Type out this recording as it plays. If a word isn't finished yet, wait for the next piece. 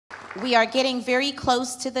We are getting very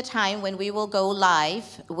close to the time when we will go live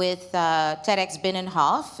with TEDx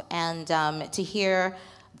Binnenhof and to hear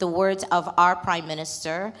the words of our Prime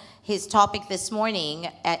Minister. His topic this morning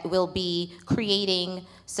will be creating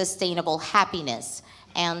sustainable happiness.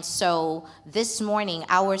 And so this morning,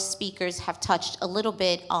 our speakers have touched a little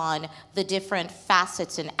bit on the different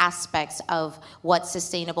facets and aspects of what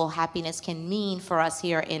sustainable happiness can mean for us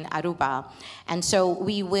here in Aruba. And so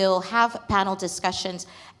we will have panel discussions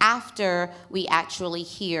after we actually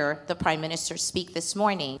hear the Prime Minister speak this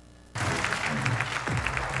morning.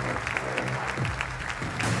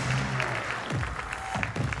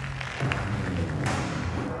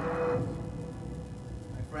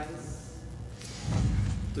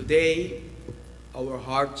 Today, our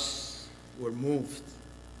hearts were moved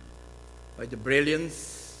by the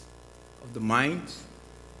brilliance of the mind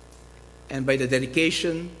and by the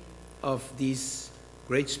dedication of these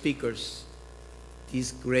great speakers,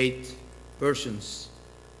 these great persons,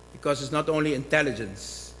 because it's not only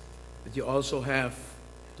intelligence, but you also have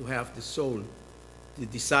to have the soul to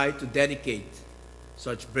decide to dedicate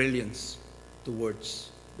such brilliance towards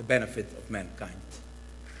the benefit of mankind.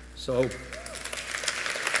 So,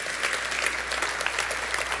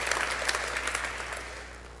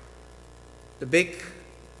 the big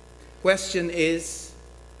question is,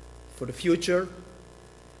 for the future,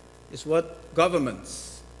 is what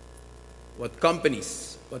governments, what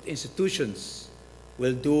companies, what institutions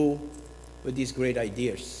will do with these great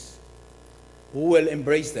ideas. Who will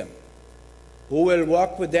embrace them? Who will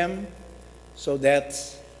walk with them so that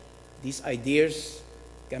these ideas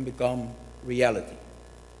can become reality?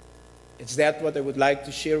 It's that what I would like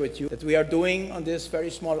to share with you, that we are doing on this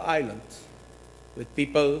very small island with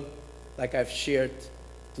people like I've shared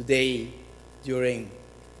today during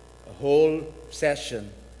a whole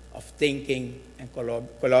session of thinking and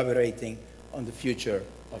collaborating on the future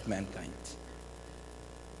of mankind.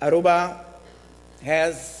 Aruba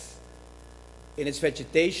has in its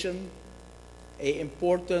vegetation an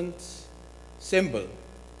important symbol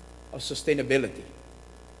of sustainability.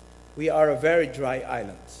 We are a very dry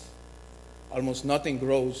island. Almost nothing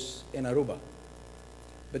grows in Aruba.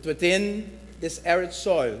 But within this arid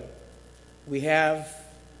soil, we have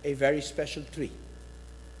a very special tree.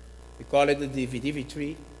 We call it the divi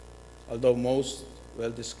tree, although most will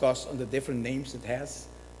discuss on the different names it has.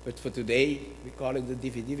 But for today, we call it the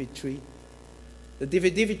divi tree. The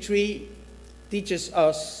divi tree teaches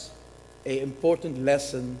us an important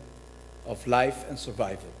lesson of life and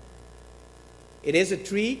survival. It is a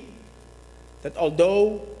tree that,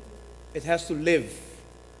 although it has to live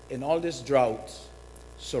in all this drought,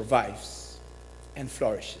 survives and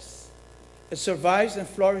flourishes. It survives and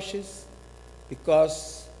flourishes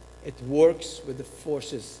because it works with the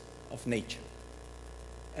forces of nature.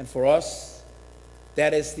 And for us,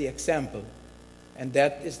 that is the example, and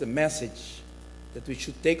that is the message that we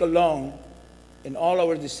should take along in all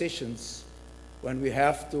our decisions when we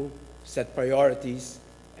have to set priorities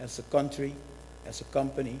as a country, as a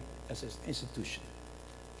company, as an institution.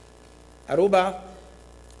 Aruba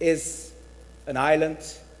is an island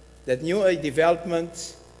that knew a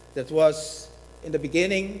development that was, in the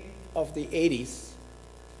beginning of the 80s,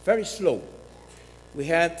 very slow. We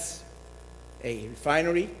had a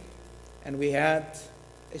refinery, and we had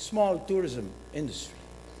a small tourism industry.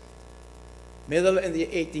 Middle in the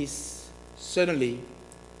 80s, suddenly,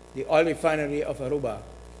 the oil refinery of Aruba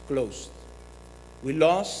closed. We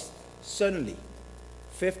lost, suddenly,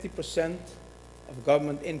 50% of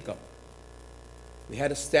government income. We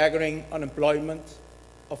had a staggering unemployment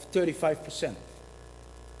of 35%.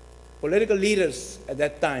 Political leaders at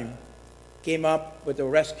that time came up with a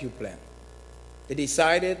rescue plan. They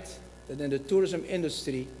decided that in the tourism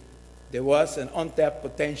industry, there was an untapped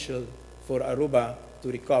potential for Aruba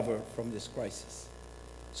to recover from this crisis.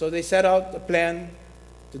 So they set out a plan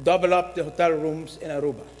to double up the hotel rooms in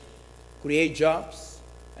Aruba, create jobs,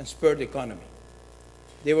 and spur the economy.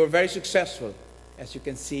 They were very successful, as you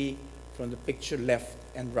can see from the picture left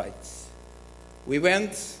and right. We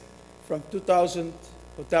went from 2,000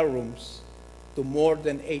 hotel rooms to more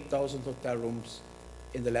than 8,000 hotel rooms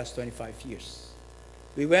in the last 25 years.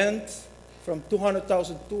 We went from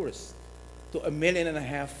 200,000 tourists to 1.5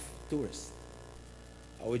 million tourists.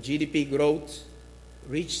 Our GDP growth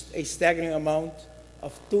reached a staggering amount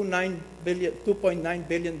of $2.9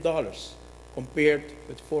 billion compared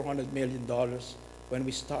with $400 million when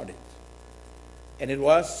we started. And it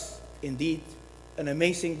was indeed an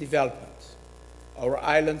amazing development. Our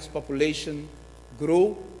island's population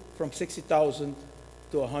grew from 60,000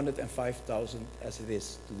 to 105,000 as it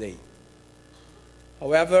is today.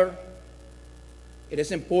 However, it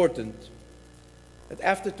is important that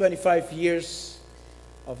after 25 years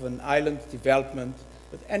of an island development,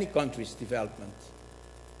 with any country's development,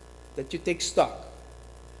 that you take stock.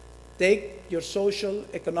 Take your social,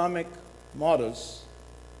 economic models,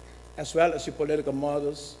 as well as your political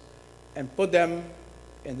models, and put them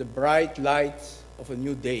in the bright light of a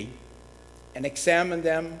new day, and examine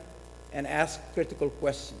them and ask critical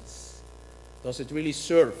questions. Does it really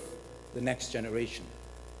serve the next generation?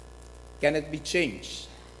 Can it be changed?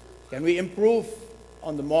 Can we improve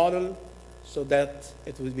on the model so that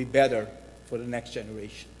it will be better for the next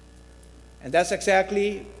generation? And that's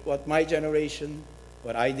exactly what my generation,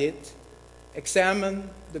 what I did, examine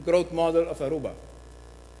the growth model of Aruba.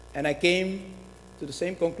 And I came to the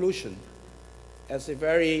same conclusion as a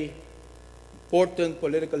very important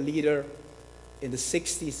political leader in the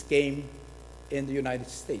 60s came in the United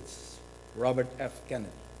States, Robert F.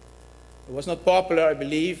 Kennedy. It was not popular, I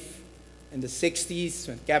believe, in the 60s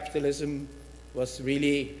when capitalism was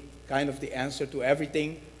really kind of the answer to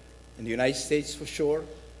everything, in the United States for sure,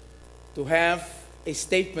 to have a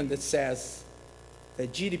statement that says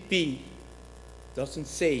that GDP doesn't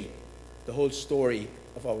say the whole story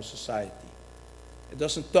of our society. It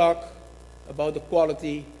doesn't talk about the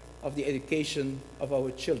quality of the education of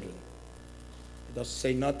our children. It doesn't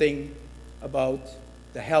say nothing about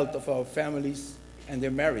the health of our families and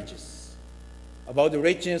their marriages, about the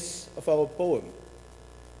richness of our poem,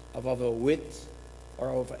 of our wit or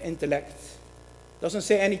of our intellect. It doesn't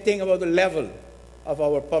say anything about the level of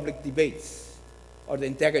our public debates or the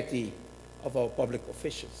integrity of our public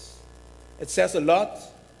officials. It says a lot,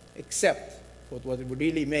 except for what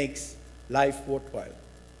really makes life worthwhile.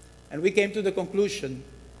 And we came to the conclusion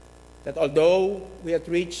that although we had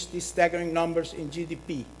reached these staggering numbers in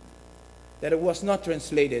GDP, that it was not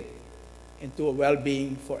translated into a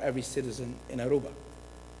well-being for every citizen in Aruba.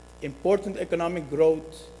 Important economic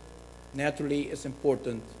growth naturally is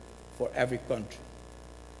important for every country,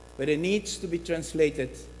 but it needs to be translated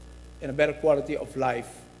in a better quality of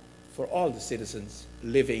life for all the citizens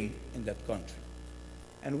living in that country.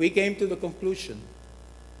 And we came to the conclusion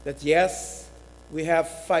that yes, we have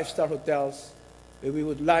five-star hotels, but we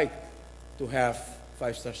would like to have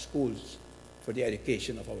five-star schools for the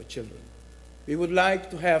education of our children. We would like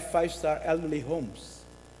to have five-star elderly homes.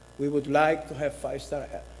 We would like to have five-star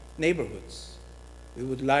neighborhoods. We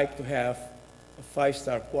would like to have a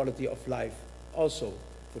five-star quality of life also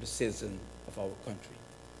for the citizen of our country.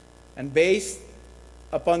 And based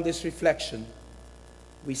upon this reflection,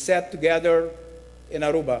 we sat together in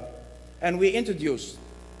Aruba and we introduced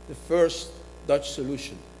the first Dutch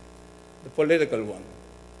solution, the political one,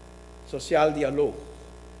 Social Dialoog,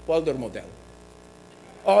 Poldermodel.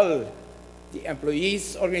 All the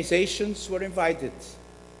employees' organizations were invited.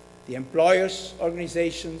 The employers'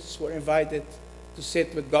 organizations were invited to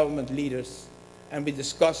sit with government leaders, and we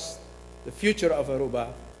discussed the future of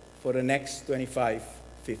Aruba for the next 25,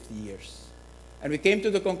 50 years. And we came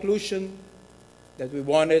to the conclusion that we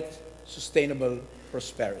wanted sustainable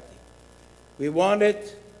prosperity. We wanted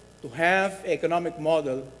to have an economic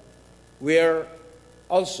model where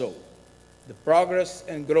also the progress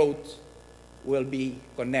and growth will be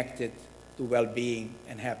connected to well-being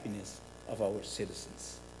and happiness of our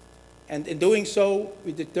citizens. And in doing so,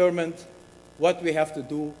 we determined what we have to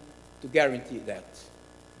do to guarantee that.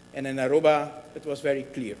 And in Aruba, it was very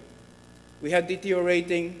clear. We had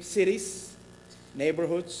deteriorating cities,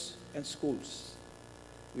 neighborhoods, and schools.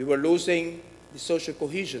 We were losing the social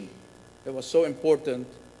cohesion that was so important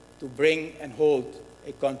to bring and hold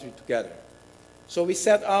a country together. So we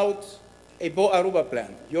set out a Bo Aruba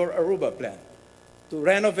plan, your Aruba plan, to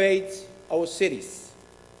renovate our cities,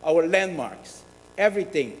 our landmarks,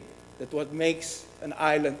 everything that what makes an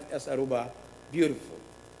island as Aruba beautiful.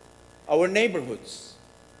 Our neighborhoods,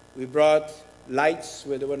 we brought lights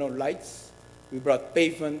where there were no lights. We brought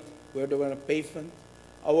pavement where there were no pavement.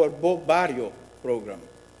 Our Bo Barrio program,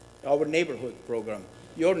 our neighborhood program,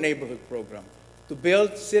 your neighborhood program, to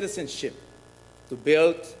build citizenship, to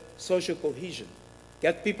build social cohesion,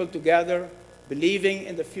 get people together, believing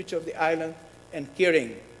in the future of the island and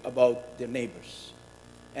caring about their neighbors.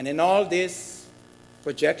 And in all this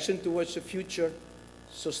projection towards the future,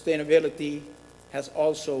 sustainability has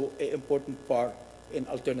also an important part in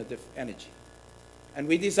alternative energy. And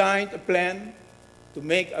we designed a plan to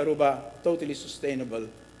make Aruba totally sustainable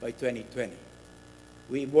by 2020.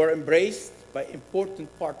 We were embraced by important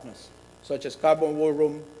partners, such as Carbon War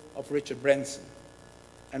Room of Richard Branson.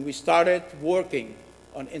 And we started working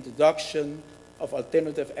on introduction of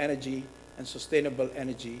alternative energy and sustainable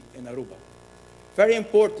energy in Aruba. Very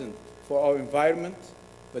important for our environment,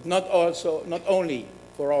 but not only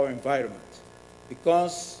for our environment,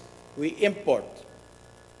 because we import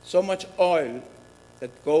so much oil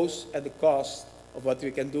that goes at the cost of what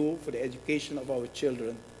we can do for the education of our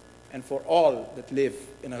children and for all that live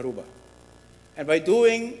in Aruba. And by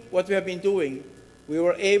doing what we have been doing, we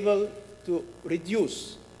were able to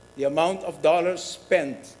reduce the amount of dollars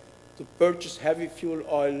spent to purchase heavy fuel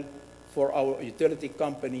oil for our utility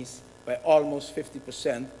companies by almost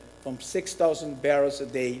 50%, from 6,000 barrels a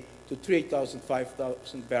day to 3,000,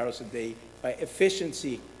 5,000 barrels a day, by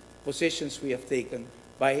efficiency positions we have taken,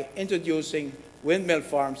 by introducing windmill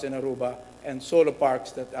farms in Aruba and solar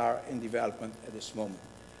parks that are in development at this moment.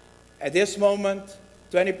 At this moment,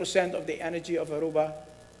 20% of the energy of Aruba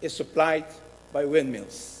is supplied by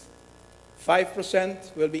windmills.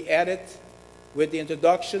 5% will be added with the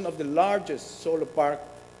introduction of the largest solar park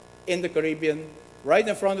in the Caribbean, right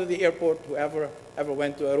in front of the airport. Whoever ever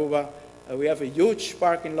went to Aruba, we have a huge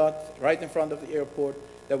parking lot right in front of the airport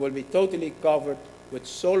that will be totally covered with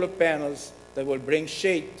solar panels that will bring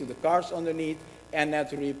shade to the cars underneath and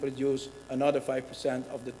naturally produce another 5%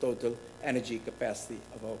 of the total energy capacity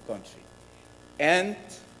of our country. And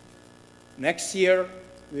next year,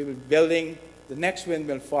 we will be building the next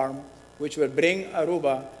windmill farm, which will bring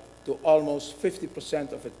Aruba to almost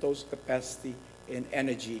 50% of its total capacity in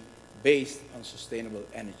energy based on sustainable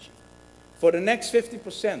energy. For the next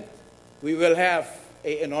 50%, we will have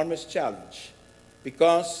an enormous challenge,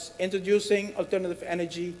 because introducing alternative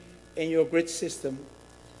energy in your grid system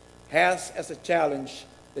has as a challenge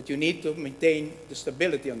that you need to maintain the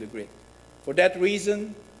stability on the grid. For that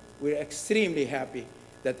reason, we're extremely happy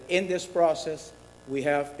that in this process we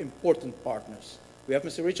have important partners. We have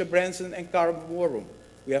Mr. Richard Branson and Carbon War Room.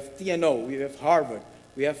 We have TNO, we have Harvard,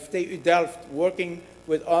 we have TU Delft working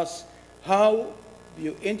with us. How do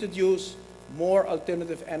you introduce more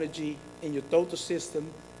alternative energy in your total system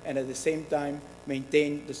and at the same time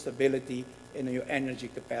maintain the stability in your energy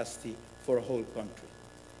capacity for a whole country?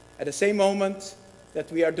 At the same moment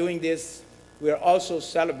that we are doing this, we are also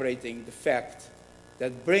celebrating the fact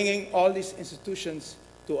that bringing all these institutions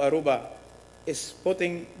to Aruba is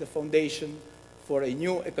putting the foundation for a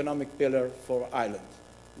new economic pillar for our island,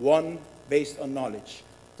 one based on knowledge.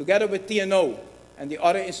 Together with TNO and the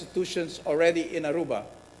other institutions already in Aruba,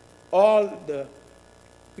 all the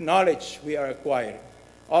knowledge we are acquiring,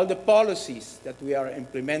 all the policies that we are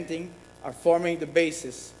implementing are forming the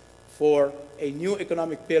basis for a new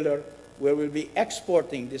economic pillar where we'll be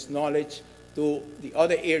exporting this knowledge to the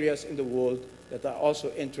other areas in the world that are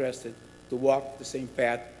also interested to walk the same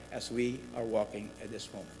path as we are walking at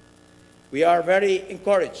this moment. We are very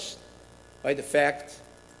encouraged by the fact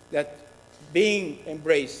that being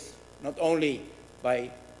embraced not only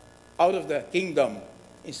by out of the kingdom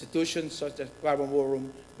institutions such as Carbon War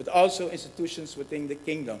Room, but also institutions within the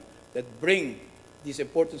kingdom that bring these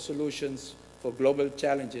important solutions for global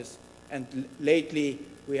challenges. And lately,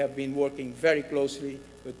 we have been working very closely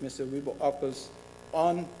with Mr. Wibo Ockels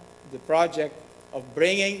on the project of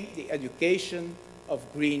bringing the education of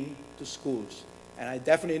green to schools. And I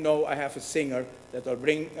definitely know I have a singer that will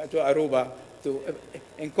bring to Aruba to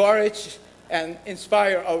encourage and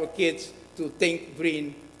inspire our kids to think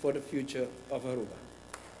green for the future of Aruba.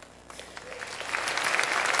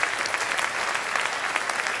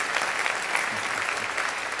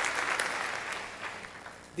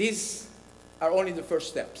 These are only the first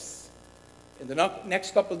steps. In the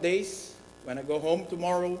next couple of days, when I go home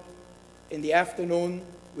tomorrow, in the afternoon,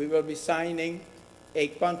 we will be signing a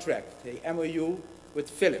contract, a MOU with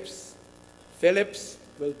Philips. Philips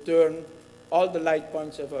will turn all the light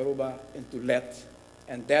points of Aruba into LED,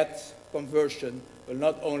 and that conversion will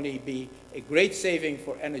not only be a great saving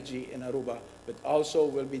for energy in Aruba, but also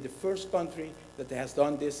will be the first country that has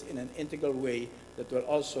done this in an integral way that will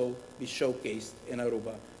also be showcased in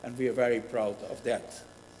Aruba, and we are very proud of that.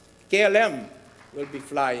 KLM will be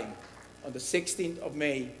flying on the 16th of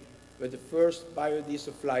May with the first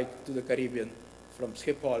biodiesel flight to the Caribbean from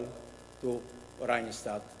Schiphol to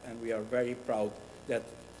Oranjestad, and we are very proud that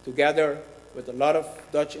together with a lot of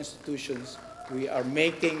Dutch institutions, we are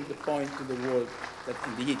making the point to the world that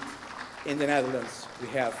indeed in the Netherlands we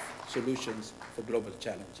have solutions for global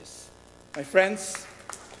challenges. My friends,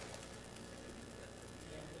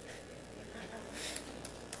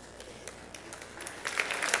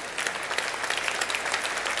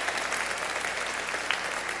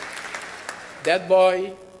 that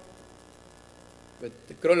boy with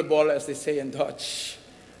the krullenbol, as they say in Dutch,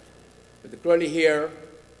 with the curly hair,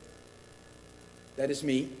 that is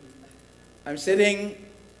me. I'm sitting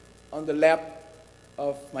on the lap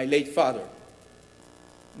of my late father.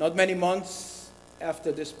 Not many months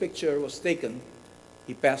after this picture was taken,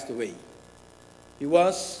 he passed away. He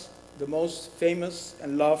was the most famous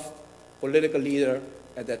and loved political leader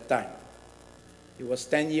at that time. He was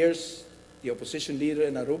 10 years the opposition leader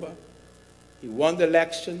in Aruba. He won the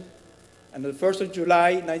election, and on the 1st of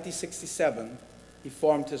July, 1967, he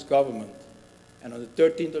formed his government. And on the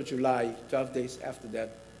 13th of July, 12 days after that,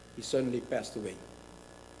 he suddenly passed away.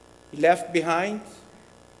 He left behind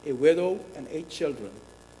a widow and 8 children.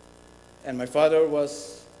 And my father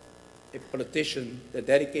was a politician that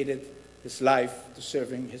dedicated his life to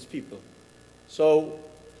serving his people. So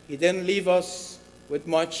he didn't leave us with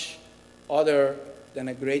much other than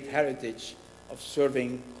a great heritage of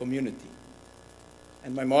serving community.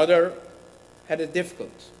 And my mother had it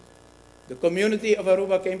difficult. The community of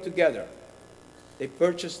Aruba came together. They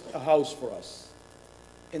purchased a house for us.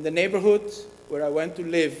 In the neighborhood where I went to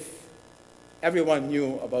live, everyone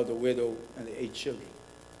knew about the widow and the 8 children.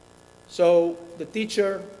 So the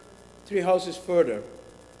teacher, 3 houses further,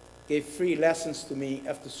 gave free lessons to me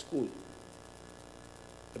after school.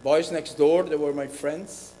 The boys next door, they were my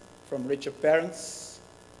friends from richer parents.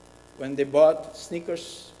 When they bought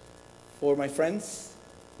sneakers for my friends,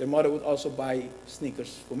 their mother would also buy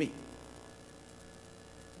sneakers for me.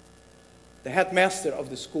 The headmaster of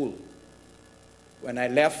the school, when I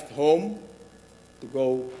left home to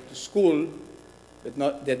go to school,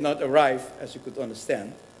 but did not arrive, as you could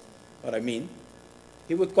understand what I mean,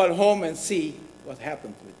 he would call home and see what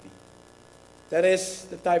happened with me. That is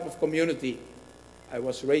the type of community I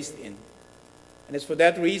was raised in. And it's for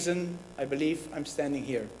that reason I believe I'm standing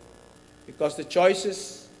here. Because the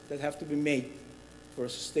choices that have to be made for a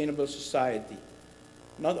sustainable society,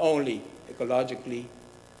 not only ecologically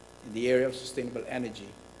in the area of sustainable energy,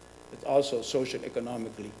 but also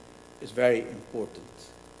socio-economically, is very important.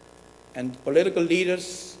 And political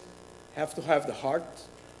leaders have to have the heart,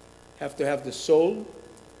 have to have the soul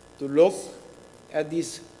to look at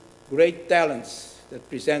these great talents that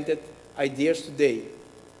presented ideas today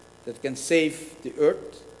that can save the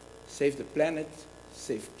earth, save the planet,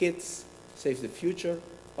 save kids, save the future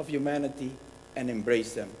of humanity, and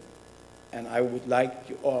embrace them. And I would like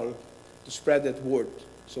you all to spread that word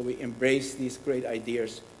so we embrace these great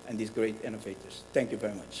ideas and these great innovators. Thank you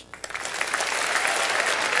very much.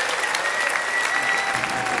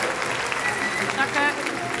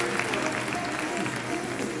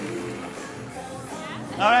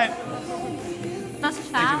 All right. That's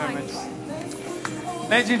Thank you very much.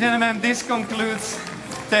 Ladies and gentlemen, this concludes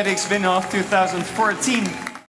TEDx Binnenhof 2014.